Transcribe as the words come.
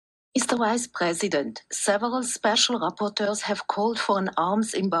Mr. Vice President, several special rapporteurs have called for an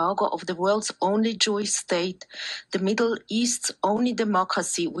arms embargo of the world's only Jewish state, the Middle East's only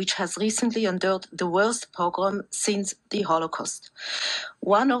democracy, which has recently endured the worst pogrom since the Holocaust.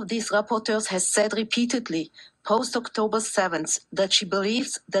 One of these rapporteurs has said repeatedly, post-October 7th, that she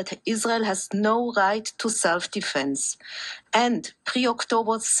believes that Israel has no right to self-defense. And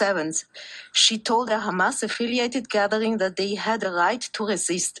pre-October 7th, she told a Hamas-affiliated gathering that they had a right to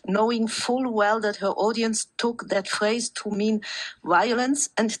resist, knowing full well that her audience took that phrase to mean violence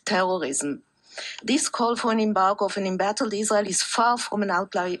and terrorism. This call for an embargo of an embattled Israel is far from an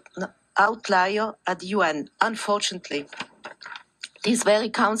outlier at the UN, unfortunately. This very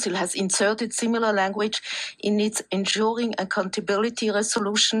council has inserted similar language in its ensuring accountability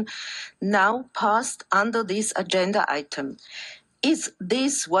resolution, now passed under this agenda item. Is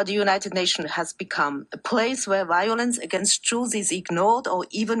this what the United Nations has become? A place where violence against Jews is ignored or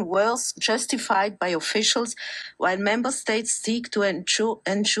even worse, justified by officials, while member states seek to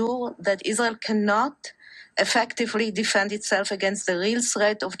ensure that Israel cannot effectively defend itself against the real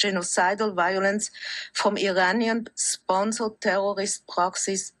threat of genocidal violence from Iranian-sponsored terrorist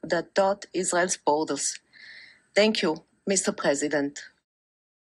proxies that dot Israel's borders. Thank you, Mr. President.